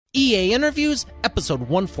EA Interviews, episode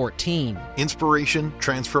 114. Inspiration,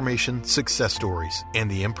 transformation, success stories,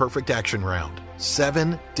 and the Imperfect Action Round.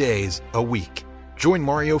 7 days a week. Join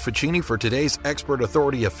Mario Ficini for today's Expert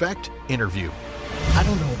Authority Effect interview. I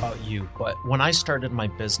don't know about you, but when I started my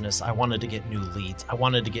business, I wanted to get new leads. I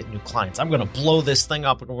wanted to get new clients. I'm going to blow this thing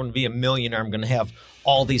up and I'm going to be a millionaire. I'm going to have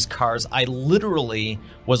all these cars. I literally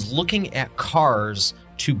was looking at cars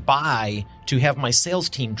to buy, to have my sales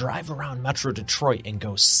team drive around Metro Detroit and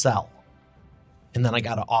go sell. And then I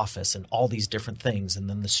got an office and all these different things, and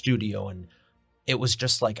then the studio, and it was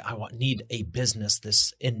just like, need a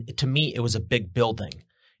business. And to me, it was a big building.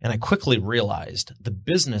 And I quickly realized the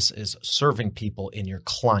business is serving people in your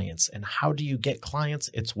clients. And how do you get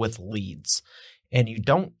clients? It's with leads. And you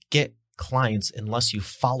don't get clients unless you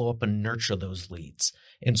follow up and nurture those leads.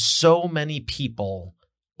 And so many people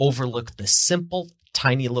overlook the simple,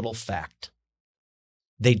 tiny little fact.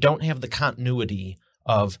 They don't have the continuity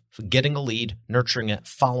of getting a lead, nurturing it,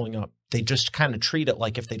 following up. They just kind of treat it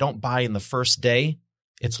like if they don't buy in the first day,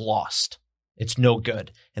 it's lost. It's no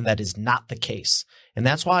good. And that is not the case. And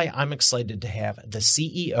that's why I'm excited to have the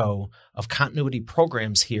CEO of Continuity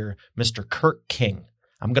Programs here, Mr. Kirk King.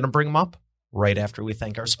 I'm going to bring him up right after we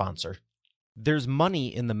thank our sponsor. There's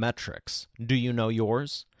money in the metrics. Do you know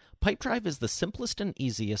yours? Pipedrive is the simplest and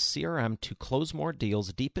easiest CRM to close more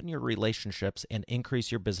deals, deepen your relationships, and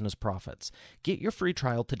increase your business profits. Get your free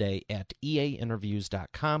trial today at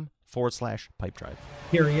eainterviews.com/pipedrive.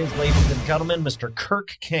 Here he is, ladies and gentlemen, Mr.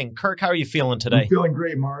 Kirk King. Kirk, how are you feeling today? I'm feeling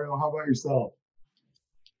great, Mario. How about yourself?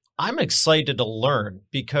 I'm excited to learn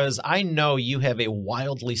because I know you have a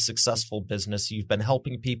wildly successful business. You've been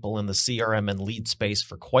helping people in the CRM and lead space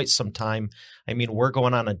for quite some time. I mean, we're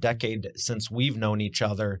going on a decade since we've known each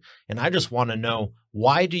other. And I just want to know,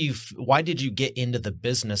 why did you get into the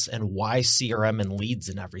business and why CRM and leads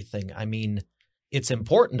and everything? I mean, it's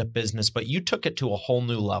important to business, but you took it to a whole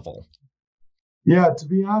new level. Yeah, to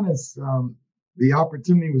be honest, the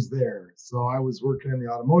opportunity was there. So I was working in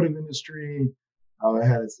the automotive industry. I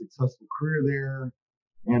had a successful career there,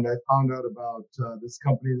 and I found out about this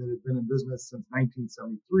company that had been in business since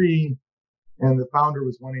 1973, and the founder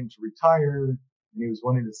was wanting to retire, and he was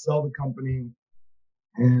wanting to sell the company.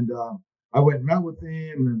 And I went and met with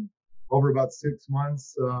him, and over about 6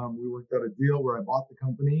 months, we worked out a deal where I bought the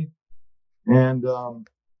company. And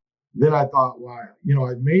then I thought, well,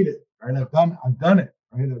 I've made it, right? I've done it,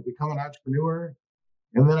 right? I've become an entrepreneur.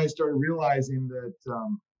 And then I started realizing that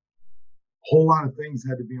whole lot of things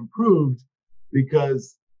had to be improved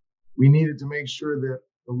because we needed to make sure that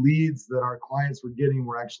the leads that our clients were getting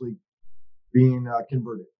were actually being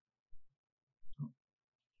converted.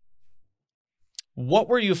 What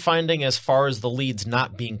were you finding as far as the leads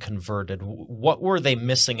not being converted? What were they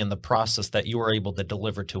missing in the process that you were able to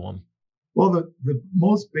deliver to them? Well, the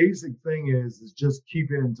most basic thing is just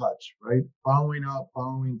keeping in touch, right? Following up,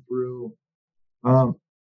 following through.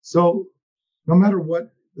 So no matter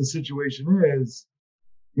what the situation is,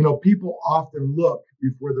 people often look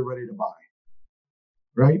before they're ready to buy,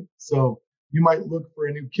 right? So you might look for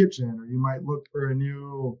a new kitchen, or you might look for a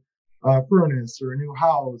new furnace or a new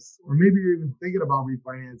house, or maybe you're even thinking about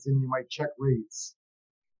refinancing. You might check rates.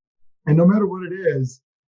 And no matter what it is,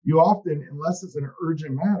 you often, unless it's an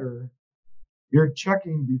urgent matter, you're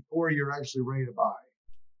checking before you're actually ready to buy.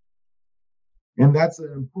 And that's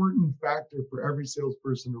an important factor for every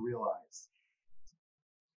salesperson to realize.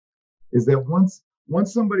 Is that once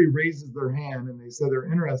somebody raises their hand and they say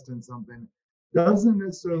they're interested in something, doesn't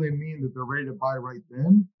necessarily mean that they're ready to buy right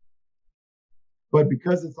then. But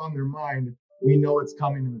because it's on their mind, we know it's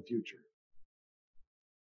coming in the future.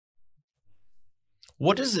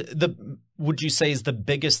 What would you say is the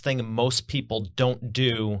biggest thing most people don't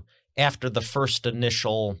do after the first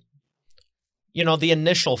initial, the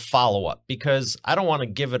initial follow-up? Because I don't want to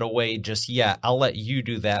give it away just yet. I'll let you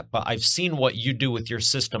do that. But I've seen what you do with your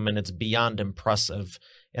system, and it's beyond impressive.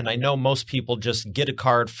 And I know most people just get a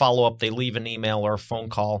card, follow up, they leave an email or a phone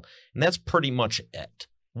call, and that's pretty much it.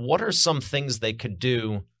 What are some things they could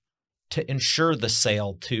do to ensure the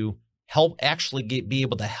sale, to help actually be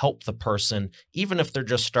able to help the person, even if they're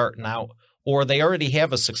just starting out or they already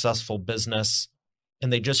have a successful business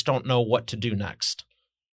and they just don't know what to do next?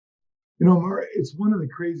 Mario, it's one of the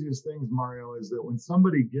craziest things, Mario, is that when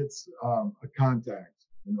somebody gets a contact,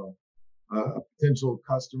 a potential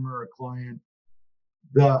customer, a client,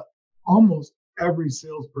 almost every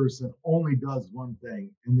salesperson only does one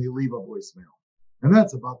thing, and they leave a voicemail. And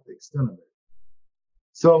that's about the extent of it.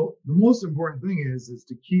 So the most important thing is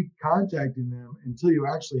to keep contacting them until you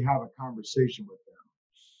actually have a conversation with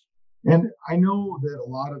them. And I know that a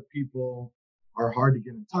lot of people are hard to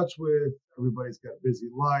get in touch with. everybody's got busy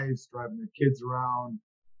lives, driving their kids around,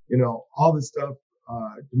 all this stuff,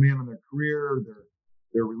 demand on their career,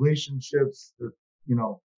 their relationships, the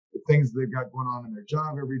things they've got going on in their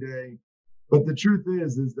job every day. But the truth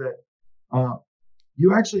is that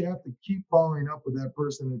you actually have to keep following up with that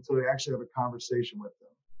person until you actually have a conversation with them.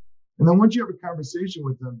 And then once you have a conversation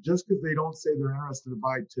with them, just because they don't say they're interested to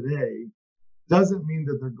buy today, doesn't mean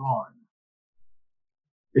that they're gone.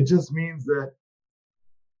 It just means that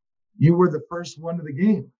you were the first one to the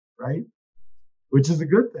game, right? Which is a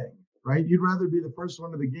good thing, right? You'd rather be the first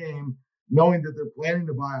one to the game knowing that they're planning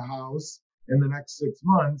to buy a house in the next 6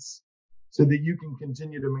 months so that you can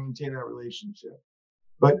continue to maintain that relationship.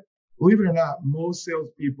 But believe it or not, most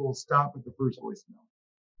salespeople stop at the first voicemail.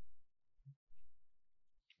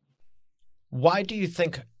 Why do you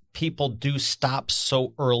think people do stop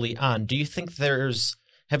so early on? Do you think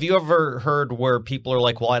have you ever heard where people are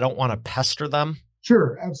like, well, I don't want to pester them?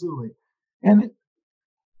 Sure, absolutely. And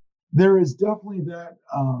there is definitely that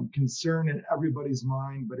concern in everybody's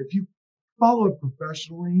mind. But if you follow it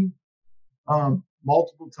professionally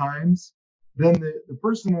multiple times, then the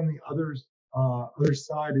person on the other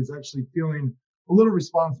side is actually feeling a little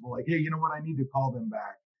responsible. Like, hey, you know what? I need to call them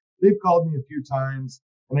back. They've called me a few times,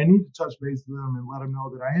 and I need to touch base with them and let them know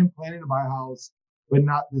that I am planning to buy a house, but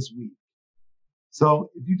not this week. So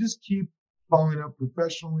if you just keep following up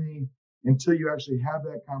professionally until you actually have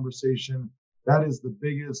that conversation, that is the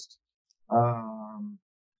biggest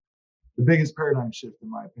paradigm shift, in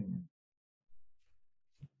my opinion.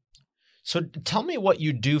 So tell me what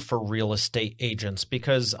you do for real estate agents,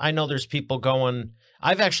 because I know there's people going,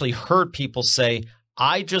 I've actually heard people say,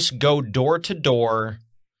 I just go door to door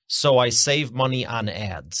so I save money on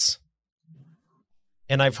ads.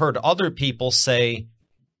 And I've heard other people say,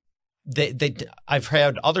 I've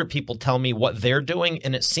had other people tell me what they're doing,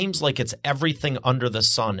 and it seems like it's everything under the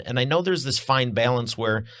sun. And I know there's this fine balance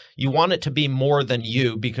where you want it to be more than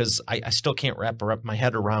you, because I still can't wrap my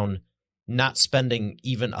head around not spending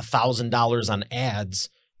even $1,000 on ads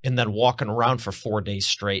and then walking around for 4 days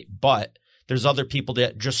straight. But there's other people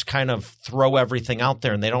that just kind of throw everything out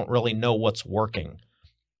there and they don't really know what's working.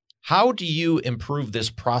 How do you improve this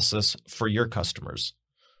process for your customers?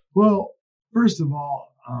 Well, first of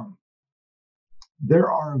all,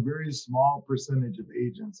 there are a very small percentage of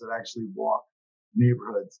agents that actually walk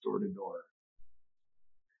neighborhoods door to door.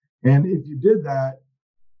 And if you did that,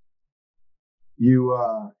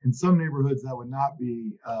 in some neighborhoods, that would not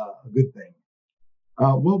be a good thing.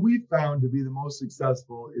 What we found to be the most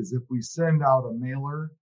successful is if we send out a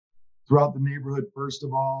mailer throughout the neighborhood, first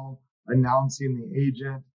of all, announcing the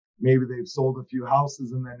agent. Maybe they've sold a few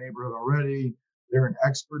houses in that neighborhood already. They're an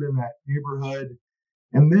expert in that neighborhood.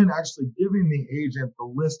 And then actually giving the agent the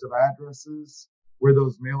list of addresses where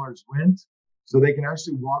those mailers went, so they can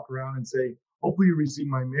actually walk around and say, hopefully you received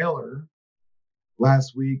my mailer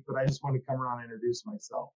last week, but I just want to come around and introduce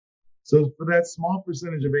myself. So for that small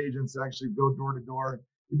percentage of agents to actually go door to door,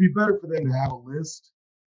 it'd be better for them to have a list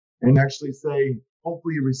and actually say,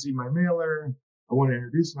 hopefully you received my mailer. I want to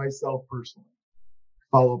introduce myself personally.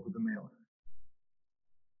 Follow up with the mailer.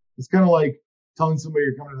 It's kind of like telling somebody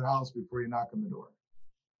you're coming to their house before you knock on the door.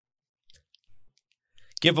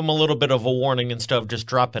 Give them a little bit of a warning instead of just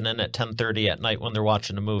dropping in at 10:30 at night when they're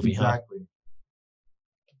watching a movie. Exactly. Huh?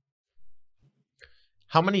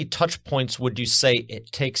 How many touch points would you say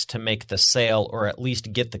it takes to make the sale, or at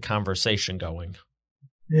least get the conversation going?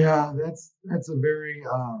 Yeah, that's a very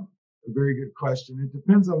good question. It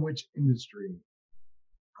depends on which industry.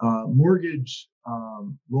 Mortgage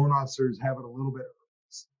loan officers have it a little bit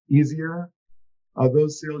easier.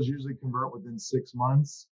 Those sales usually convert within 6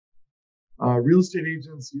 months. Real estate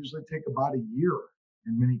agents usually take about a year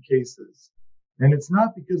in many cases. And it's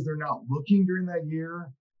not because they're not looking during that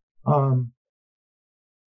year.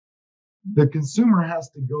 The consumer has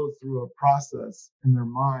to go through a process in their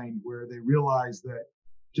mind where they realize that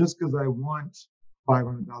just because I want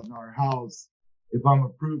 $500,000 house, if I'm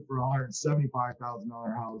approved for a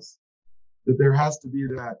 $175,000 house, that there has to be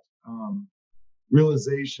that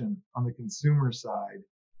realization on the consumer side.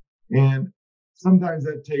 And sometimes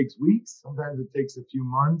that takes weeks, sometimes it takes a few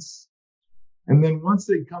months. And then once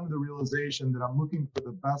they come to the realization that I'm looking for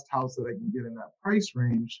the best house that I can get in that price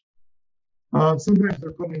range, sometimes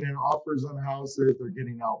they're putting in offers on houses, they're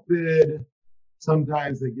getting outbid.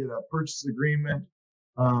 Sometimes they get a purchase agreement,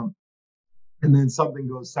 and then something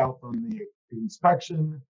goes south on the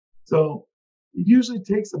inspection. So it usually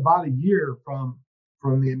takes about a year from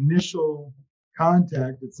the initial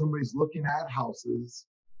contact that somebody's looking at houses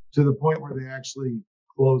to the point where they actually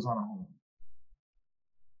close on a home.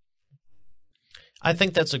 I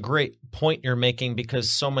think that's a great point you're making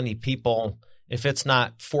because so many people, if it's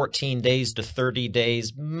not 14 days to 30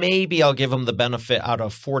 days, maybe I'll give them the benefit out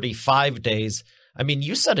of 45 days. I mean,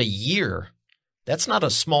 you said a year. That's not a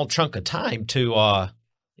small chunk of time to,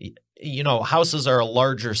 houses are a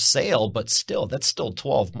larger sale, but still, that's still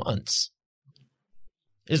 12 months.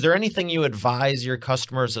 Is there anything you advise your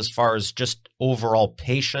customers as far as just overall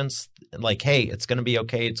patience? Like, hey, it's going to be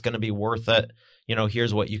okay. It's going to be worth it.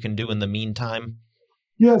 Here's what you can do in the meantime.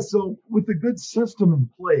 Yeah. So with a good system in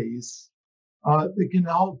place, that can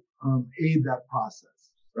help aid that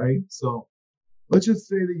process, right? So let's just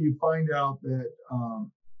say that you find out that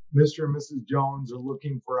Mr. and Mrs. Jones are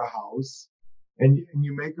looking for a house, and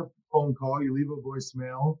you make a phone call, you leave a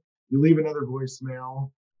voicemail, you leave another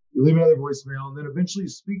voicemail, and then eventually you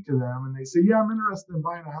speak to them, and they say, yeah, I'm interested in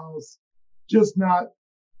buying a house, just not,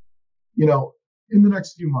 in the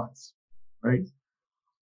next few months, right?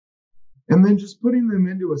 And then just putting them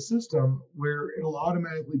into a system where it'll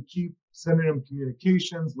automatically keep sending them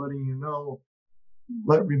communications, letting you know,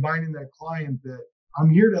 reminding that client that I'm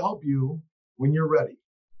here to help you when you're ready.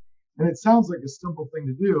 And it sounds like a simple thing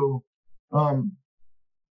to do,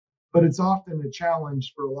 but it's often a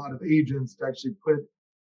challenge for a lot of agents to actually put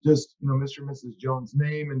just, Mr. and Mrs. Jones'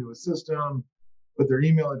 name into a system, put their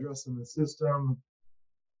email address in the system,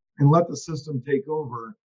 and let the system take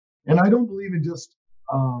over. And I don't believe in just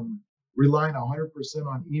relying 100%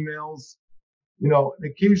 on emails. An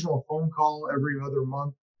occasional phone call every other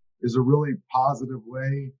month is a really positive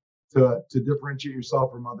way to differentiate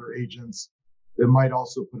yourself from other agents that might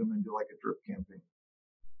also put them into like a drip campaign.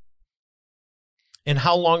 And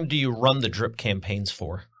how long do you run the drip campaigns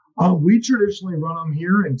for? We traditionally run them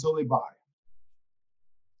here until they buy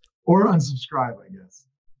or unsubscribe, I guess.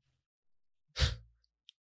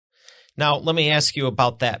 Now, let me ask you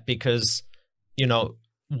about that because,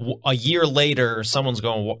 a year later, someone's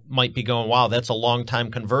might be going, wow, that's a long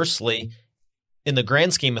time. Conversely, in the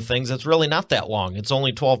grand scheme of things, it's really not that long. It's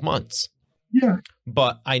only 12 months. Yeah.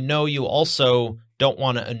 But I know you also don't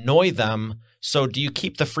want to annoy them. So do you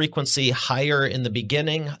keep the frequency higher in the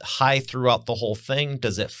beginning, high throughout the whole thing?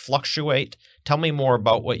 Does it fluctuate? Tell me more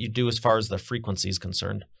about what you do as far as the frequency is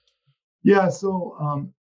concerned. Yeah.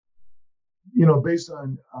 So, based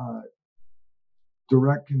on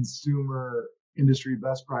direct consumer industry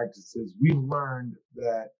best practices, we've learned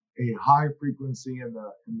that a high frequency in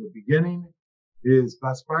the beginning is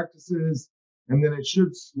best practices, and then it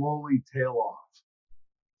should slowly tail off.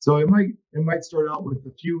 So it might start out with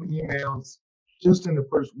a few emails just in the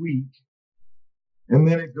first week, and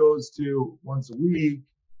then it goes to once a week,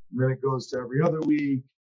 and then it goes to every other week,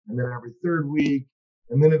 and then every third week,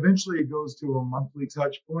 and then eventually it goes to a monthly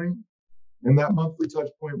touch point, and that monthly touch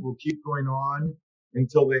point will keep going on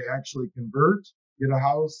until they actually convert, get a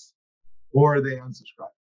house, or they unsubscribe.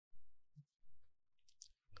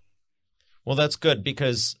 Well, that's good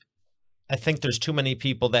because I think there's too many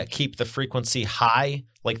people that keep the frequency high,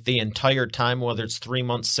 like the entire time, whether it's 3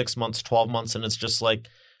 months, 6 months, 12 months. And it's just like,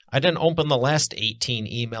 I didn't open the last 18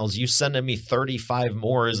 emails. You sending me 35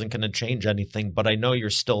 more isn't going to change anything, but I know you're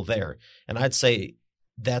still there. And I'd say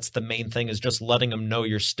that's the main thing is just letting them know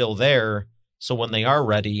you're still there. So when they are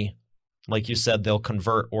ready, like you said, they'll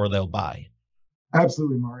convert or they'll buy.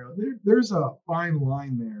 Absolutely, Mario. There's a fine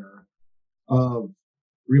line there of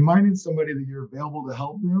reminding somebody that you're available to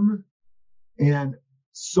help them and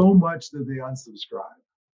so much that they unsubscribe.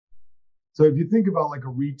 So if you think about like a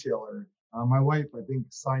retailer, my wife, I think,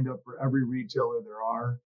 signed up for every retailer there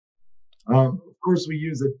are. Of course, we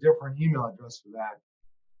use a different email address for that.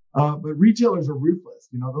 But retailers are ruthless.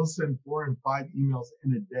 They'll send 4 and 5 emails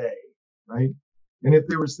in a day, right? And if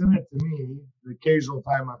they were sending it to me, the occasional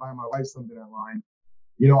time I buy my wife something online,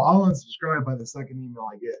 I'll unsubscribe by the second email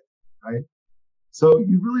I get, right? So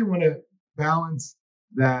you really want to balance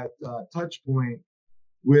that touch point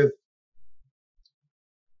with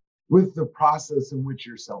the process in which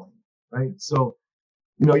you're selling, right? So,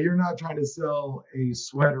 you're not trying to sell a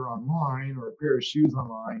sweater online or a pair of shoes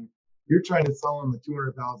online. You're trying to sell them a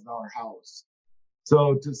 $200,000 house.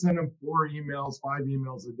 So to send them 4 emails, 5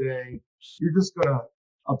 emails a day, you're just going to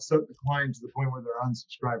upset the client to the point where they're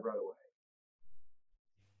unsubscribed right away.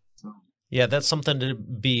 So. Yeah, that's something to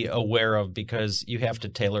be aware of because you have to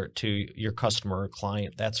tailor it to your customer or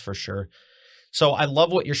client. That's for sure. So I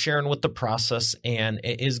love what you're sharing with the process, and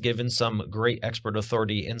it is giving some great expert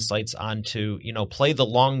authority insights onto, play the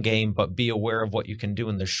long game, but be aware of what you can do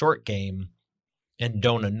in the short game and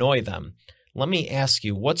don't annoy them. Let me ask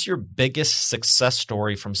you, what's your biggest success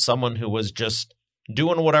story from someone who was just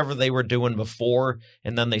doing whatever they were doing before,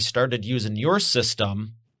 and then they started using your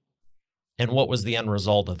system, and what was the end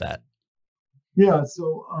result of that? Yeah,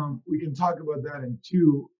 so we can talk about that in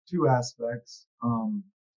two aspects.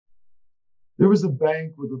 There was a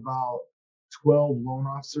bank with about 12 loan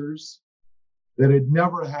officers that had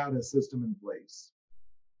never had a system in place.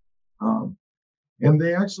 And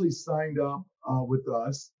they actually signed up with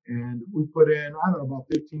us, and we put in, I don't know, about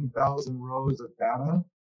 15,000 rows of data,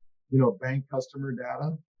 bank customer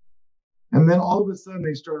data. And then all of a sudden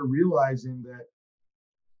they started realizing that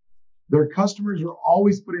their customers were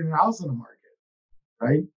always putting their house on the market,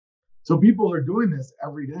 right? So people are doing this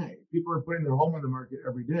every day. People are putting their home on the market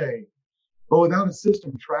every day, but without a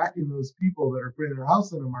system tracking those people that are putting their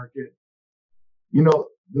house on the market,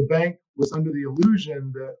 the bank was under the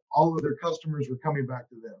illusion that all of their customers were coming back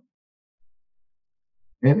to them.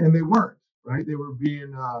 And they weren't, right? They were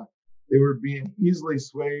being easily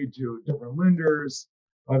swayed to different lenders.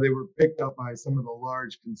 They were picked up by some of the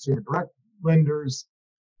large consumer direct lenders.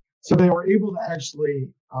 So they were able to actually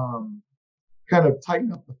kind of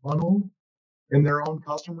tighten up the funnel in their own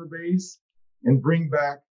customer base and bring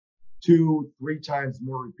back 2-3 times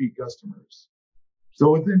more repeat customers.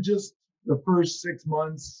 So within just the first 6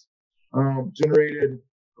 months, generated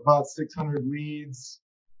about 600 leads.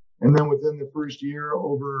 And then within the first year,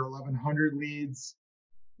 over 1,100 leads.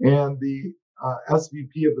 And the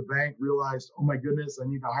SVP of the bank realized, oh my goodness, I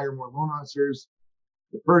need to hire more loan officers.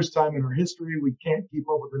 The first time in our history, we can't keep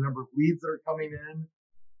up with the number of leads that are coming in.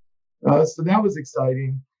 So that was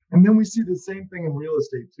exciting. And then we see the same thing in real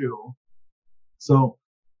estate too. So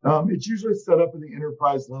it's usually set up at the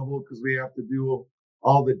enterprise level because we have to do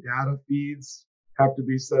all the data feeds have to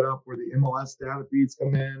be set up where the MLS data feeds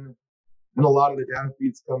come in. And a lot of the data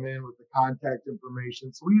feeds come in with the contact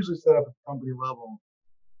information. So we usually set up at the company level.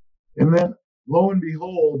 And then lo and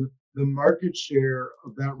behold, the market share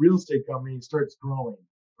of that real estate company starts growing,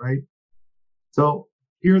 right? So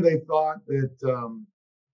here they thought that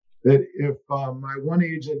if my one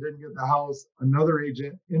agent didn't get the house, another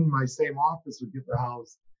agent in my same office would get the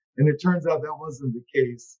house. And it turns out that wasn't the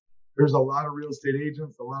case. There's a lot of real estate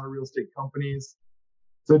agents, a lot of real estate companies.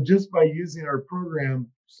 So just by using our program,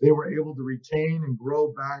 they were able to retain and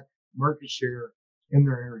grow back market share in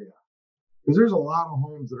their area. Because there's a lot of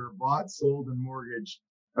homes that are bought, sold, and mortgaged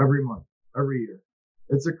every month, every year.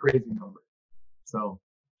 It's a crazy number. So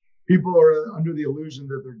people are under the illusion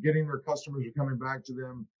that they're getting their customers are coming back to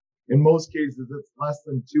them. In most cases, it's less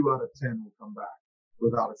than 2 out of 10 will come back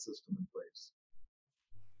without a system in place.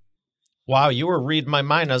 Wow, you were reading my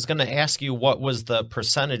mind. I was going to ask you what was the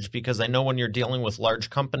percentage, because I know when you're dealing with large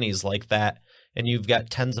companies like that and you've got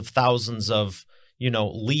tens of thousands of,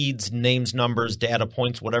 leads, names, numbers, data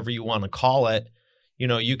points, whatever you want to call it,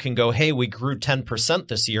 you can go, hey, we grew 10%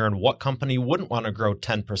 this year, and what company wouldn't want to grow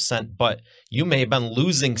 10%? But you may have been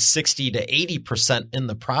losing 60 to 80% in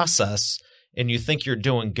the process, and you think you're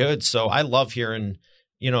doing good. So I love hearing,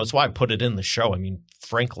 it's why I put it in the show. I mean,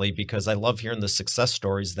 frankly, because I love hearing the success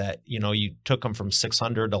stories that, you took them from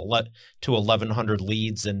 600 to 1,100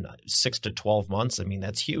 leads in 6 to 12 months. I mean,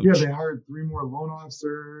 that's huge. Yeah, they hired 3 more loan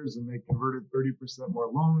officers and they converted 30%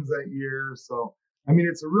 more loans that year. So, I mean,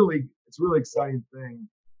 it's a really exciting thing.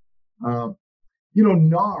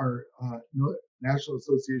 NAR, National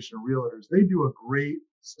Association of Realtors, they do a great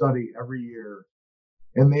study every year,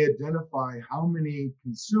 and they identify how many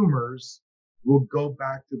consumers will go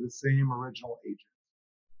back to the same original agent.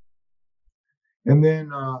 And then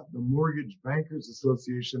the Mortgage Bankers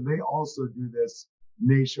Association, they also do this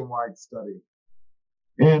nationwide study.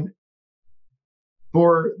 And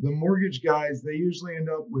for the mortgage guys, they usually end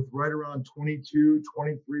up with right around 22,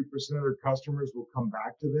 23% of their customers will come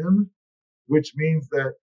back to them, which means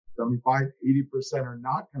that 75, 80% are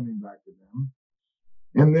not coming back to them.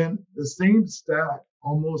 And then the same stat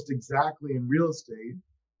almost exactly in real estate.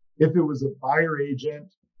 If it was a buyer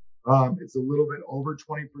agent, it's a little bit over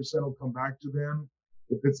 20% will come back to them.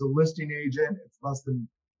 If it's a listing agent, it's less than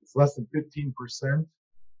 15%.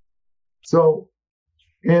 So,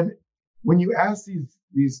 and when you ask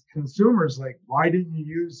these consumers, like, why didn't you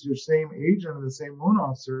use your same agent or the same loan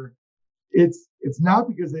officer? It's not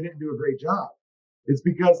because they didn't do a great job. It's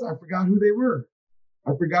because I forgot who they were.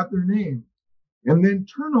 I forgot their name. And then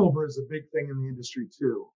turnover is a big thing in the industry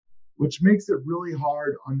too, which makes it really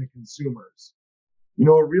hard on the consumers.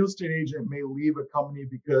 A real estate agent may leave a company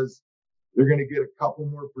because they're going to get a couple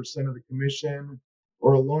more % of the commission,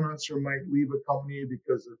 or a loan officer might leave a company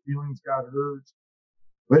because their feelings got hurt.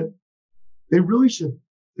 But they really should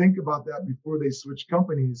think about that before they switch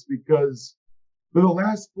companies, because for the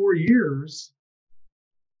last 4 years,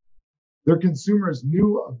 their consumers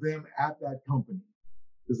knew of them at that company.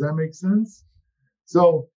 Does that make sense?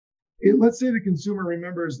 So let's say the consumer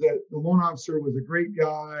remembers that the loan officer was a great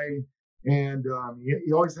guy. and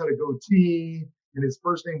he always had a goatee, and his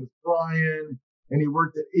first name was Brian, and he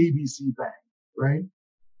worked at ABC Bank, right?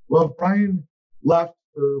 Well, if Brian left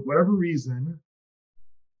for whatever reason,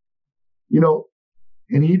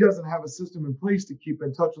 and he doesn't have a system in place to keep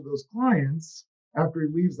in touch with those clients after he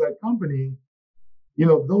leaves that company,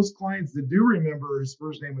 those clients that do remember his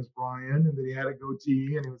first name was Brian and that he had a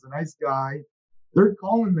goatee and he was a nice guy, they're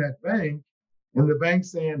calling that bank, and the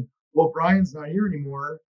bank's saying, well, Brian's not here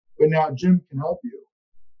anymore, but now Jim can help you.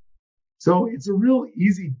 So it's a real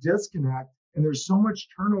easy disconnect, and there's so much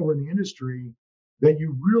turnover in the industry that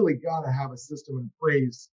you really got to have a system in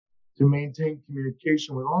place to maintain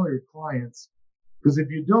communication with all your clients. Because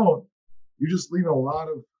if you don't, you're just leaving a lot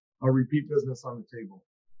of repeat business on the table.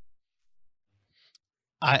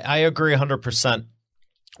 I agree 100%.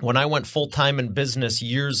 When I went full-time in business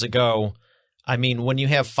years ago, I mean, when you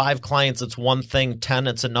have 5 clients, it's one thing, 10,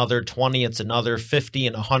 it's another, 20, it's another, 50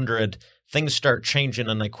 and 100, things start changing.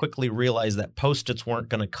 And I quickly realized that Post-its weren't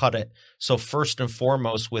going to cut it. So first and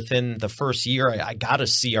foremost, within the first year, I got a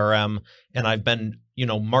CRM, and I've been,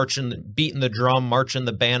 beating the drum, marching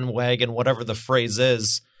the bandwagon, whatever the phrase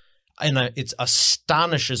is. And it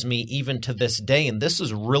astonishes me even to this day. And this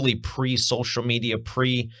is really pre-social media,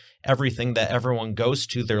 pre-everything that everyone goes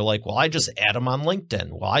to. They're like, well, I just add them on LinkedIn.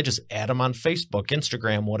 Well, I just add them on Facebook,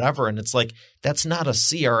 Instagram, whatever. And it's like, that's not a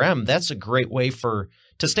CRM. That's a great way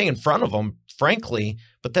to stay in front of them, frankly,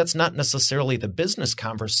 but that's not necessarily the business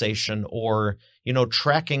conversation or,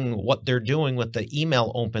 tracking what they're doing with the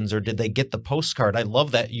email opens, or did they get the postcard? I love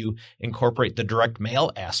that you incorporate the direct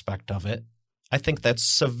mail aspect of it. I think that's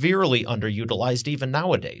severely underutilized even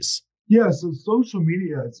nowadays. Yeah, so social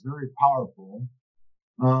media is very powerful.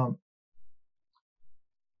 But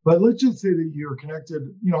let's just say that you're connected.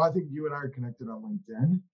 I think you and I are connected on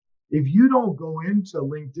LinkedIn. If you don't go into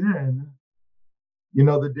LinkedIn,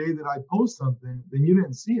 the day that I post something, then you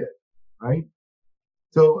didn't see it, right?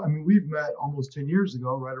 So, I mean, we've met almost 10 years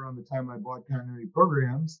ago, right around the time I bought Continuity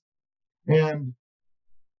Programs. And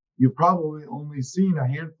you've probably only seen a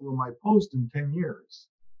handful of my posts in 10 years.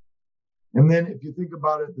 And then if you think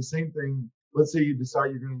about it, the same thing, let's say you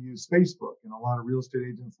decide you're going to use Facebook, and a lot of real estate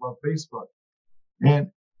agents love Facebook.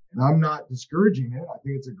 And I'm not discouraging it. I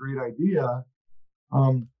think it's a great idea.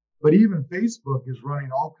 But even Facebook is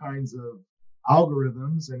running all kinds of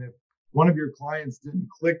algorithms. And if one of your clients didn't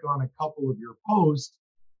click on a couple of your posts,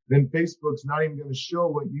 then Facebook's not even going to show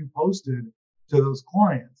what you posted to those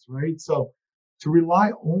clients, right? So to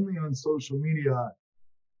rely only on social media,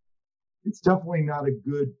 it's definitely not a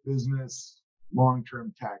good business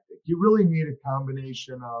long-term tactic. You really need a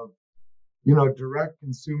combination of, direct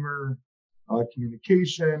consumer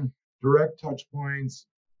communication, direct touch points,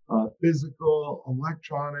 physical,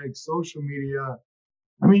 electronic, social media.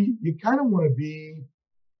 I mean, you kind of want to be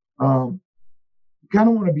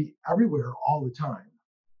everywhere all the time.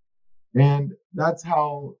 And that's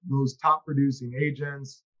how those top producing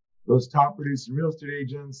agents, those top producing real estate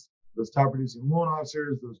agents, those top producing loan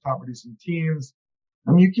officers, those top producing teams.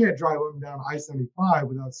 I mean, you can't drive up and down I-75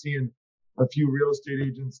 without seeing a few real estate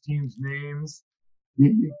agents' teams' names.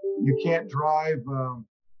 You can't drive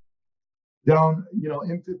down,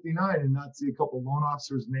 M59 and not see a couple loan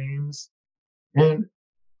officers' names. And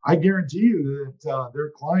I guarantee you that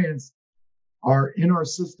their clients are in our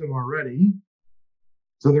system already.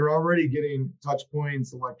 So they're already getting touch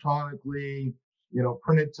points electronically,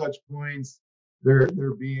 printed touch points. They're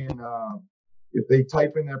being, if they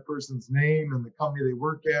type in that person's name and the company they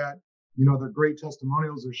work at, their great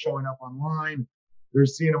testimonials are showing up online. They're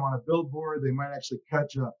seeing them on a billboard. They might actually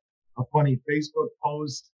catch a funny Facebook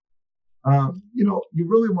post. You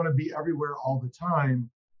really want to be everywhere all the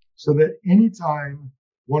time so that anytime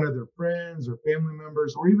one of their friends or family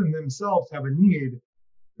members or even themselves have a need,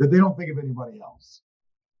 that they don't think of anybody else.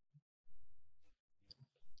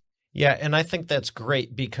 Yeah, and I think that's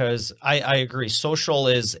great because I agree. Social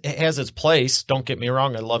it has its place. Don't get me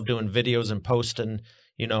wrong. I love doing videos and posting,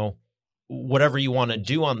 whatever you want to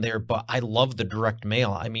do on there, but I love the direct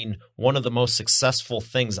mail. I mean, one of the most successful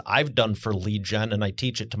things I've done for lead gen, and I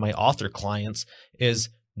teach it to my author clients, is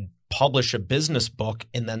publish a business book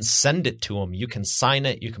and then send it to them. You can sign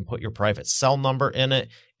it. You can put your private cell number in it.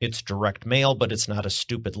 It's direct mail, but it's not a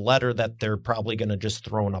stupid letter that they're probably going to just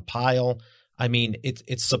throw in a pile. I mean,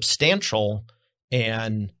 it's substantial,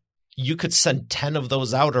 and you could send 10 of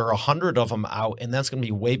those out or 100 of them out, and that's going to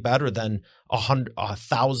be way better than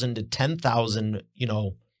 1,000 to 10,000,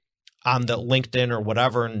 on the LinkedIn or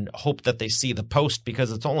whatever, and hope that they see the post,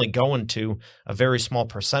 because it's only going to a very small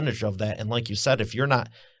percentage of that. And like you said, if you're not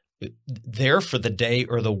there for the day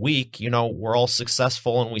or the week. We're all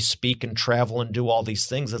successful and we speak and travel and do all these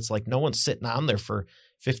things. It's like no one's sitting on there for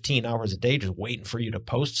 15 hours a day just waiting for you to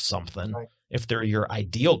post something. Right. If they're your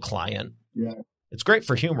ideal client. Yeah. It's great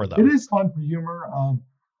for humor, though. It is fun for humor.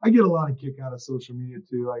 I get a lot of kick out of social media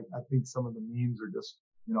too. I think some of the memes are just,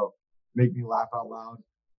 make me laugh out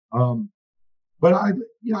loud. But I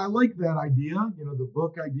like that idea, the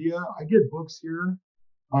book idea. I get books here.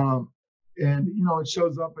 And it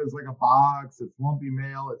shows up as like a box, it's lumpy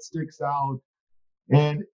mail, it sticks out.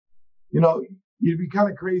 And, you'd be kind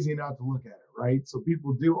of crazy not to look at it, right? So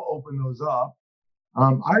people do open those up.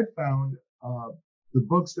 I found, the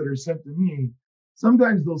books that are sent to me,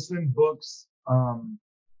 sometimes they'll send books, and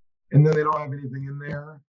then they don't have anything in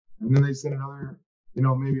there. And then they send another,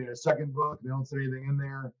 maybe a second book, they don't send anything in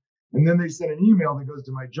there. And then they send an email that goes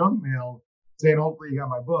to my junk mail saying, hopefully you got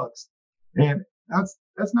my books. And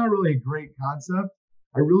that's not really a great concept.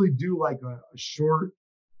 I really do like a short,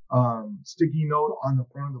 sticky note on the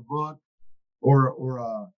front of the book or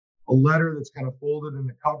a letter that's kind of folded in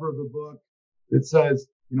the cover of the book that says,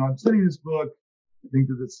 I'm sending this book. I think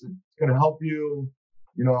that it's going to help you.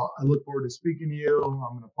 I look forward to speaking to you. I'm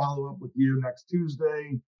going to follow up with you next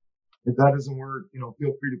Tuesday. If that doesn't work,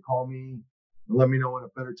 feel free to call me and let me know when a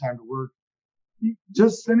better time to work.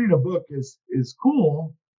 Just sending a book is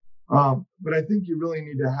cool. But I think you really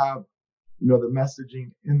need to have, the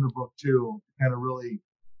messaging in the book too, to kind of really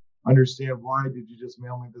understand why did you just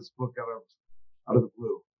mail me this book out of the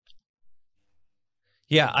blue.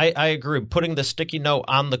 Yeah, I agree. Putting the sticky note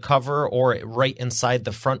on the cover or right inside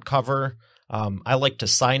the front cover. I like to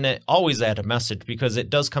sign it, always add a message because it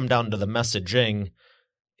does come down to the messaging.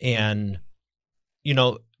 And,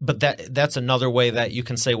 but that's another way that you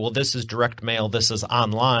can say, well, this is direct mail, this is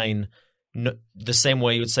online. The same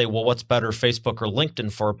way you would say, well, what's better, Facebook or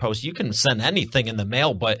LinkedIn for a post? You can send anything in the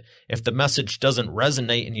mail, but if the message doesn't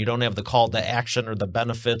resonate and you don't have the call to action or the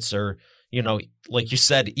benefits or, like you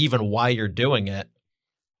said, even why you're doing it,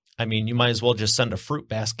 I mean, you might as well just send a fruit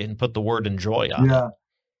basket and put the word enjoy on it. Yeah.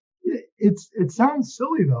 It sounds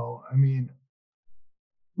silly though. I mean,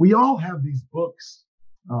 we all have these books.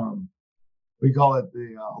 We call it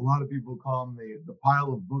a lot of people call them the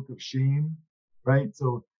pile of book of shame, right?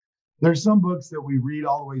 So there's some books that we read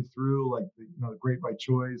all the way through, like the Great by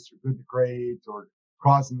Choice or Good to Great or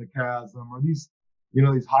Crossing the Chasm or these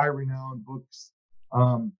high renowned books.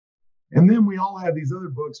 And then we all have these other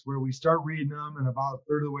books where we start reading them and about a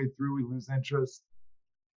third of the way through we lose interest.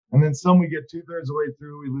 And then some we get 2/3 of the way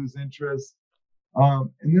through, we lose interest.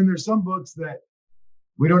 And then there's some books that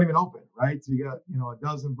we don't even open, right? So you got, a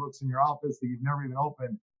dozen books in your office that you've never even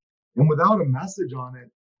opened. And without a message on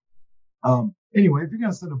it, anyway, if you're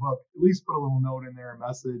going to send a book, at least put a little note in there, a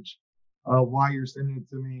message, why you're sending it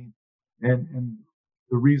to me and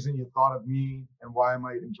the reason you thought of me and why I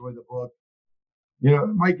might enjoy the book.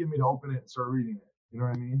 It might get me to open it and start reading it. You know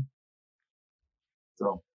what I mean?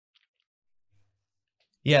 So.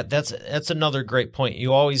 Yeah, that's another great point.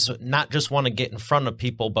 You always not just want to get in front of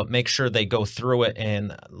people, but make sure they go through it.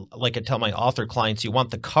 And like I tell my author clients, you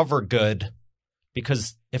want the cover good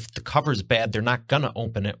because if the cover's bad, they're not going to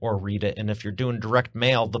open it or read it. And if you're doing direct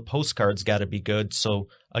mail, the postcard's got to be good. So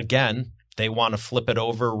again, they want to flip it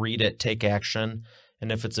over, read it, take action.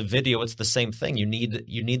 And if it's a video, it's the same thing. You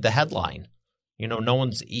need the headline. No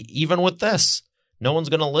one's even with this, no one's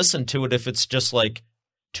going to listen to it if it's just like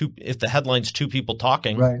if the headline's two people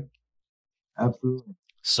talking. Right. Absolutely.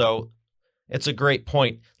 So it's a great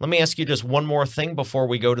point. Let me ask you just one more thing before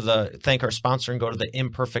we go to thank our sponsor and go to the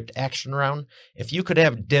imperfect action round. If you could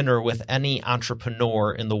have dinner with any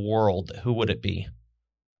entrepreneur in the world, who would it be?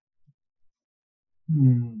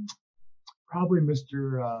 Probably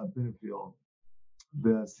Mr. Benefield,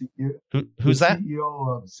 the CEO. Who's that?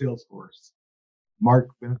 CEO of Salesforce, Mark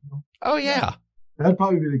Benefield. Oh yeah. That'd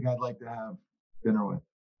probably be the guy I'd like to have dinner with.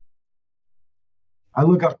 I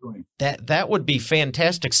look up to him. That would be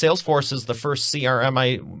fantastic. Salesforce is the first CRM.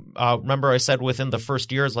 I remember I said within the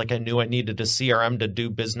first years, like I knew I needed a CRM to do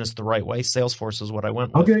business the right way. Salesforce is what I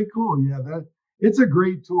went with. Okay, cool. Yeah, it's a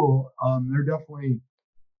great tool. They're definitely,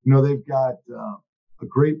 they've got a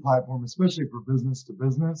great platform, especially for business to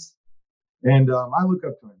business. And I look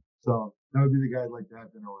up to him. So that would be the guy I'd like to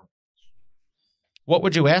have dinner with. What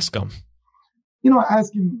would you ask him?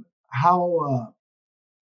 Ask him how,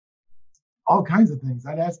 all kinds of things.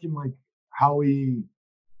 I'd ask him like how he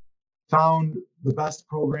found the best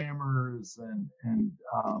programmers and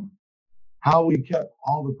how we kept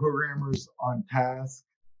all the programmers on task,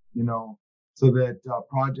 so that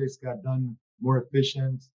projects got done more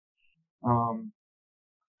efficient.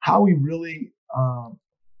 How he really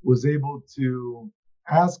was able to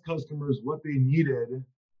ask customers what they needed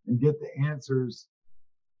and get the answers,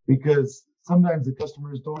 because sometimes the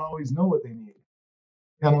customers don't always know what they need.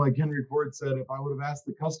 Kind of like Henry Ford said, if I would have asked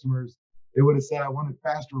the customers, they would have said, I wanted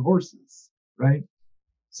faster horses, right?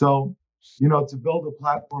 So, to build a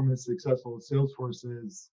platform as successful as Salesforce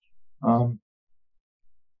is,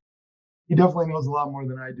 he definitely knows a lot more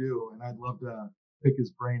than I do, and I'd love to pick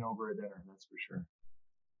his brain over a dinner, that's for sure.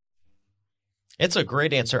 It's a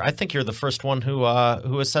great answer. I think you're the first one who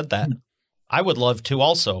has said that. I would love to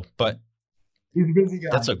also, but he's a busy guy.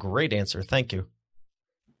 That's a great answer. Thank you.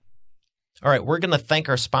 All right, we're going to thank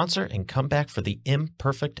our sponsor and come back for the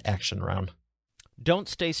imperfect action round. Don't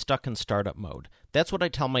stay stuck in startup mode. That's what I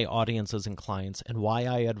tell my audiences and clients, and why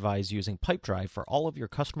I advise using Pipedrive for all of your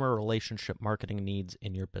customer relationship marketing needs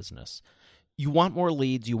in your business. You want more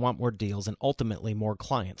leads, you want more deals, and ultimately more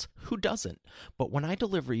clients. Who doesn't? But when I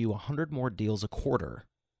deliver you 100 more deals a quarter,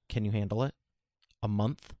 can you handle it? A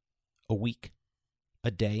month? A week?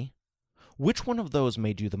 A day? Which one of those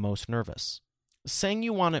made you the most nervous? Saying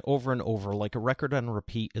you want it over and over like a record on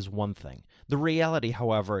repeat is one thing. The reality,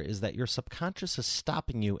 however, is that your subconscious is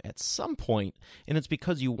stopping you at some point, and it's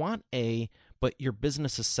because you want A, but your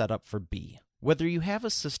business is set up for B. Whether you have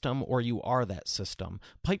a system or you are that system,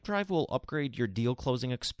 Pipedrive will upgrade your deal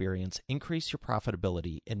closing experience, increase your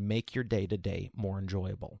profitability, and make your day-to-day more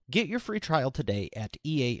enjoyable. Get your free trial today at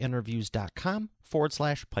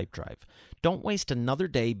eainterviews.com/Pipedrive. Don't waste another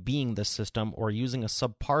day being this system or using a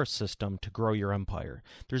subpar system to grow your empire.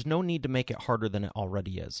 There's no need to make it harder than it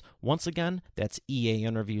already is. Once again, that's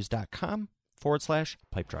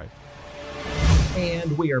eainterviews.com/Pipedrive.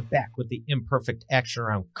 And we are back with the imperfect action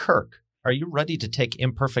round. Kirk, are you ready to take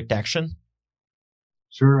imperfect action?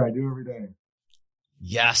 Sure, I do every day.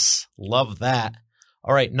 Yes, love that.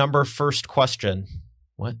 All right, first question.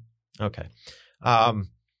 What? Okay.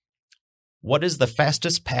 What is the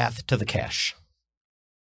fastest path to the cash?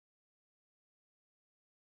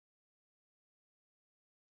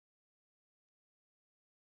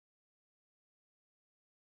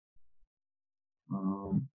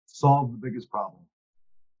 Solve the biggest problem.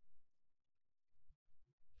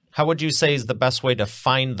 How would you say is the best way to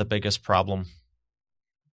find the biggest problem?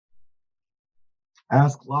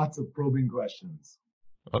 Ask lots of probing questions.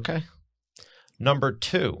 Okay.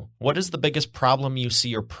 2, what is the biggest problem you see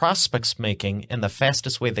your prospects making and the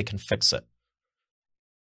fastest way they can fix it?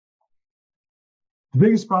 The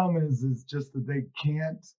biggest problem is just that they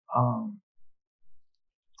can't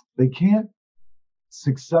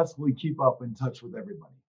successfully keep up in touch with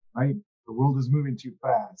everybody, right? The world is moving too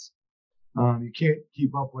fast. You can't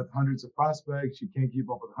keep up with hundreds of prospects. You can't keep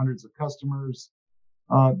up with hundreds of customers.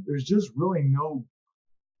 There's just really no.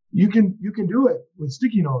 You can do it with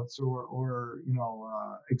sticky notes or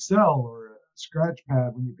Excel or a scratch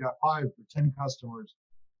pad when you've got 5 or 10 customers.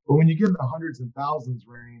 But when you get in the hundreds and thousands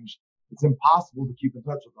range, it's impossible to keep in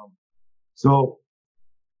touch with them. So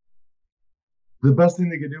the best thing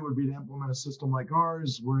they could do would be to implement a system like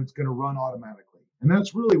ours where it's going to run automatically. And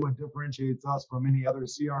that's really what differentiates us from any other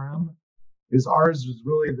CRM. Is ours is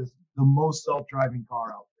really the most self-driving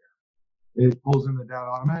car out there. It pulls in the data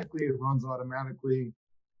automatically, it runs automatically,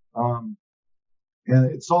 and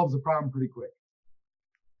it solves the problem pretty quick.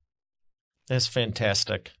 That's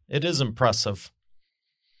fantastic. It is impressive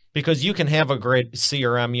because you can have a great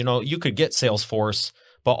CRM. You could get Salesforce,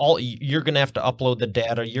 but you're going to have to upload the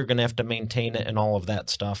data. You're going to have to maintain it and all of that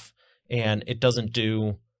stuff, and it doesn't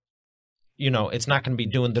do. It's not going to be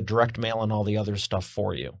doing the direct mail and all the other stuff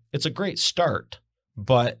for you. It's a great start,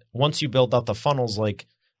 but once you build out the funnels like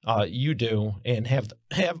you do and have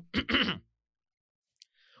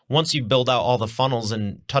once you build out all the funnels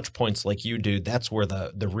and touch points like you do, that's where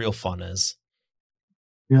the real fun is.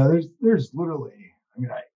 Yeah, there's literally,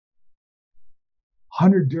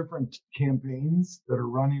 100 different campaigns that are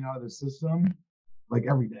running out of the system like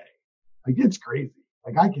every day. Like it's crazy.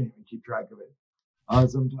 Like I can't even keep track of it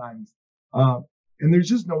sometimes. And there's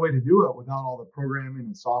just no way to do it without all the programming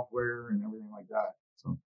and software and everything like that.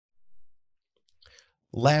 So,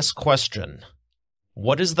 last question.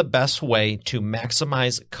 What is the best way to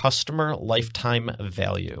maximize customer lifetime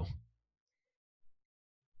value?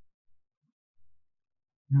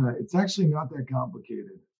 Yeah, it's actually not that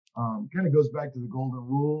complicated. Kind of goes back to the golden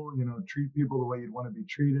rule, treat people the way you'd want to be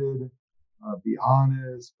treated, be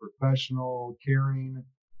honest, professional, caring,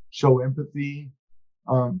 show empathy.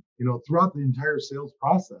 Throughout the entire sales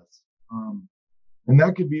process. And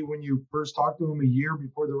that could be when you first talk to them a year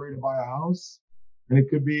before they're ready to buy a house. And it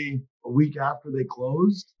could be a week after they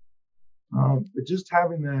closed. But just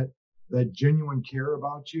having that genuine care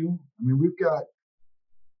about you.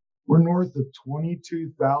 We're north of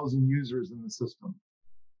 22,000 users in the system.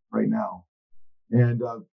 right now, and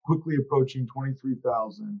quickly approaching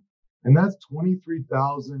 23,000. And that's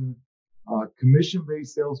 23,000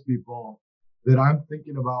 commission-based salespeople that I'm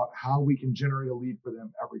thinking about how we can generate a lead for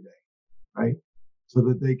them every day, right? So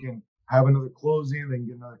that they can have another closing, they can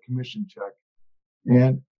get another commission check.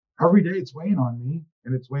 And every day it's weighing on me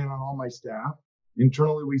and it's weighing on all my staff.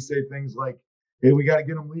 Internally, we say things like, hey, we got to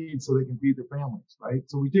get them leads so they can feed their families, right?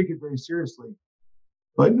 So we take it very seriously.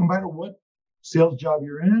 But no matter what sales job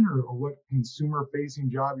you're in or what consumer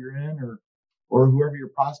facing job you're in or whoever your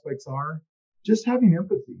prospects are, just having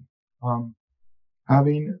empathy,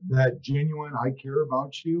 having that genuine, I care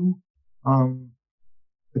about you,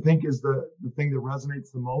 I think is the thing that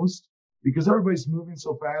resonates the most, because everybody's moving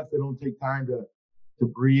so fast. They don't take time to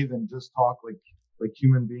breathe and just talk like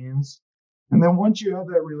human beings. And then once you have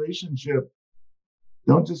that relationship,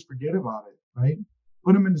 don't just forget about it, right?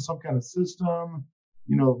 Put them into some kind of system,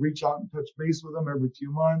 reach out and touch base with them every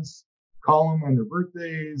few months, call them on their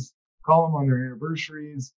birthdays, call them on their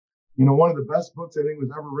anniversaries. One of the best books I think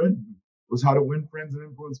was ever written was How to Win Friends and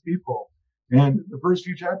Influence People. And the first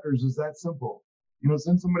few chapters is that simple.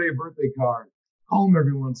 Send somebody a birthday card, call them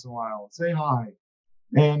every once in a while, say hi.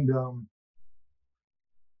 And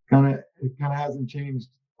it kind of hasn't changed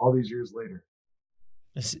all these years later.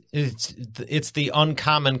 It's the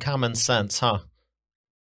uncommon common sense, huh?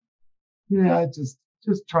 Yeah, just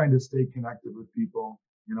trying to stay connected with people.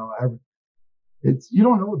 You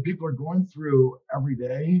don't know what people are going through every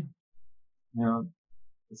day.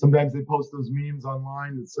 Sometimes they post those memes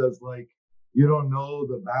online that says like, you don't know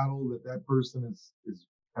the battle that person is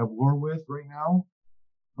at war with right now.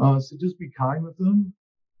 So just be kind with them.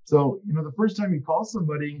 So, the first time you call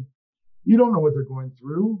somebody, you don't know what they're going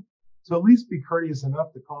through. So at least be courteous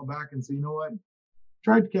enough to call back and say, you know what?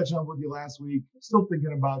 Tried to catch up with you last week. Still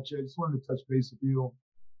thinking about you. I just wanted to touch base with you.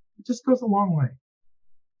 It just goes a long way.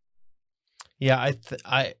 Yeah,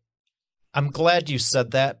 I'm glad you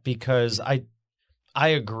said that, because I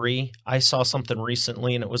agree. I saw something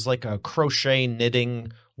recently and it was like a crochet,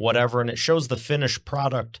 knitting, whatever, and it shows the finished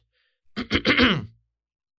product.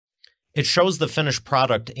 It shows the finished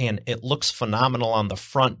product and it looks phenomenal on the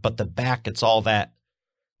front, but the back, it's all that,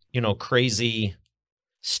 crazy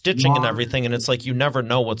stitching and everything. And it's like, you never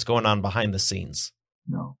know what's going on behind the scenes.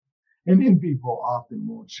 No. And people often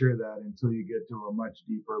won't share that until you get to a much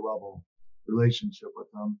deeper level relationship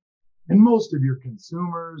with them. And most of your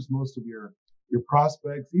consumers, most of your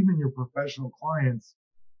prospects, even your professional clients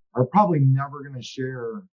are probably never going to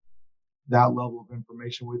share that level of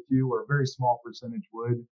information with you, or a very small percentage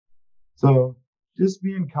would. So just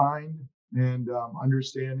being kind and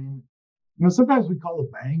understanding. Sometimes we call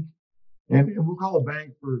a bank and we'll call a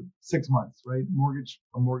bank for 6 months, right?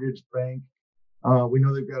 A mortgage bank. We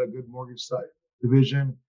know they've got a good mortgage division.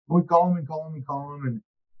 And we call them and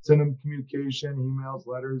send them communication, emails,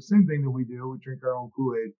 letters, same thing that we do. We drink our own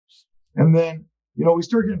Kool-Aid. And then, we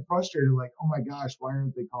start getting frustrated, like, oh my gosh, why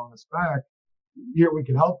aren't they calling us back? Here we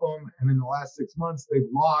could help them. And in the last 6 months,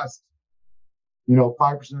 they've lost,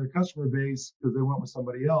 5% of their customer base because they went with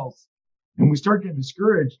somebody else. And we start getting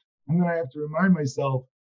discouraged. And then I have to remind myself,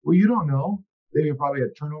 well, you don't know. They probably had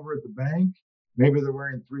turnover at the bank. Maybe they're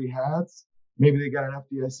wearing 3 hats. Maybe they got an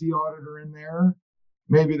FDIC auditor in there.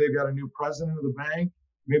 Maybe they've got a new president of the bank.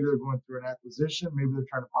 Maybe they're going through an acquisition. Maybe they're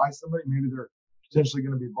trying to buy somebody. Maybe they're potentially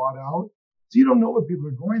going to be bought out. So you don't know what people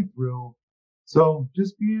are going through. So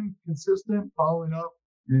just being consistent, following up,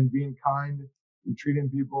 and being kind and treating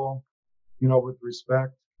people, with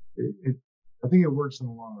respect. I think it works in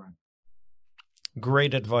the long run.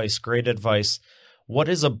 Great advice. Great advice. What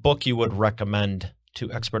is a book you would recommend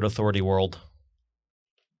to Expert Authority World?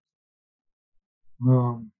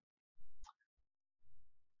 The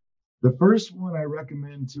first one I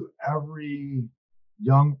recommend to every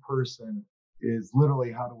young person is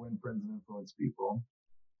literally How to Win Friends and Influence People.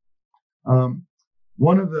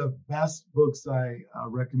 One of the best books I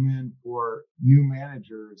recommend for new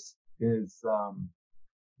managers is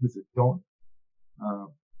Don't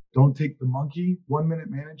Take the Monkey, 1 Minute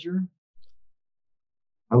Manager.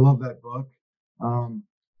 I love that book.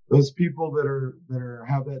 Those people that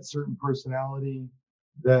have that certain personality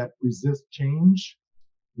that resist change,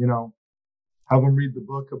 have them read the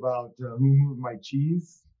book about Who Moved My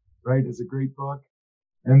Cheese, right? Is a great book.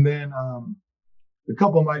 And then a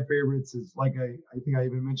couple of my favorites is, like I think I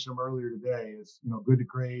even mentioned them earlier today, is Good to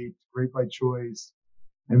Great, Great by Choice,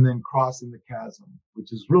 and then Crossing the Chasm,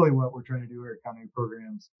 which is really what we're trying to do here at Accounting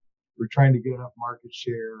Programs. We're trying to get enough market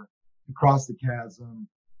share to cross the chasm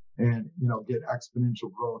and get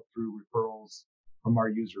exponential growth through referrals from our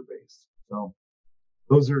user base. So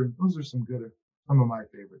those are some of my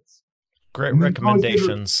favorites. Great And then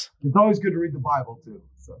recommendations. It's always good to read the Bible too.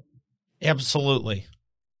 So Absolutely.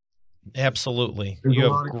 Absolutely. There's You a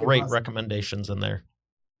lot have of great curiosity. recommendations in there.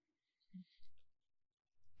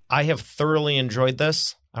 I have thoroughly enjoyed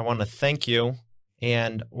this. I want to thank you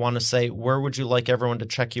and want to say, where would you like everyone to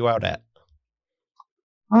check you out at?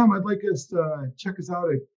 I'd like us to check us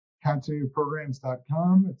out at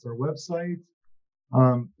continueprograms.com. It's our website.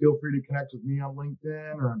 Feel free to connect with me on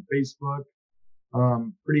LinkedIn or on Facebook.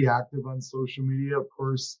 Pretty active on social media, of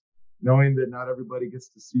course, knowing that not everybody gets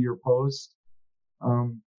to see your post.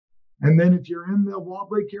 And then if you're in the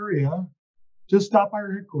Walled Lake area, just stop by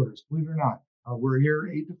our headquarters, believe it or not. We're here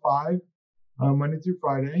 8 to 5, Monday through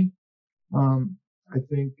Friday. I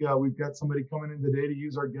think we've got somebody coming in today to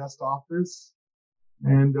use our guest office.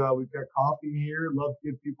 And we've got coffee here. Love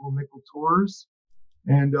to give people nickel tours.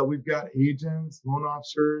 And we've got agents, loan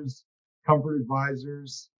officers, comfort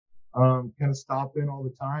advisors, kind of stop in all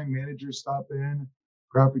the time. Managers stop in.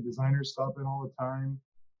 Graphic designers stop in all the time.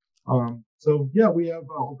 So yeah, we have an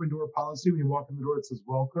open door policy. When you walk in the door, it says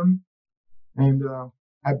welcome. And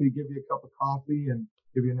happy to give you a cup of coffee and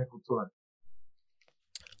give you a nickel tour.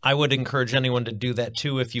 I would encourage anyone to do that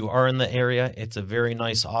too if you are in the area. It's a very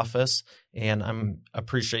nice office, and I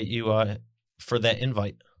appreciate you for that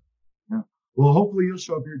invite. Yeah. Well, hopefully you'll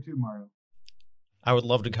show up here too, Mario. I would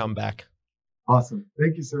love to come back. Awesome.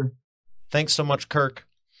 Thank you, sir. Thanks so much, Kirk.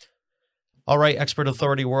 All right, Expert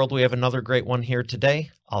Authority World, we have another great one here today.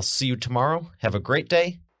 I'll see you tomorrow. Have a great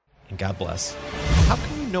day, and God bless. How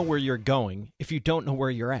can you know where you're going if you don't know where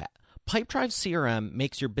you're at? Pipedrive CRM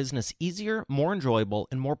makes your business easier, more enjoyable,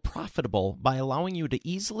 and more profitable by allowing you to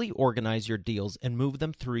easily organize your deals and move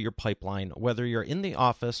them through your pipeline, whether you're in the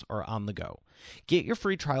office or on the go. Get your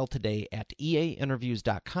free trial today at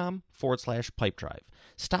eainterviews.com/pipedrive.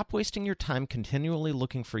 Stop wasting your time continually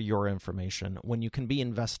looking for your information when you can be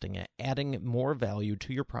investing it, adding more value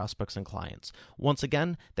to your prospects and clients. Once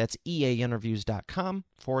again, that's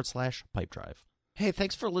eainterviews.com/pipedrive. Hey,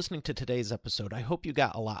 thanks for listening to today's episode. I hope you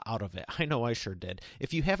got a lot out of it. I know I sure did.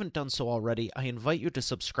 If you haven't done so already, I invite you to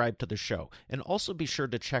subscribe to the show. And also be sure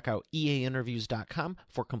to check out eainterviews.com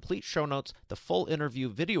for complete show notes, the full interview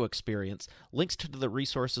video experience, links to the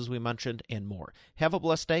resources we mentioned, and more. Have a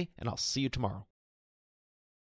blessed day, and I'll see you tomorrow.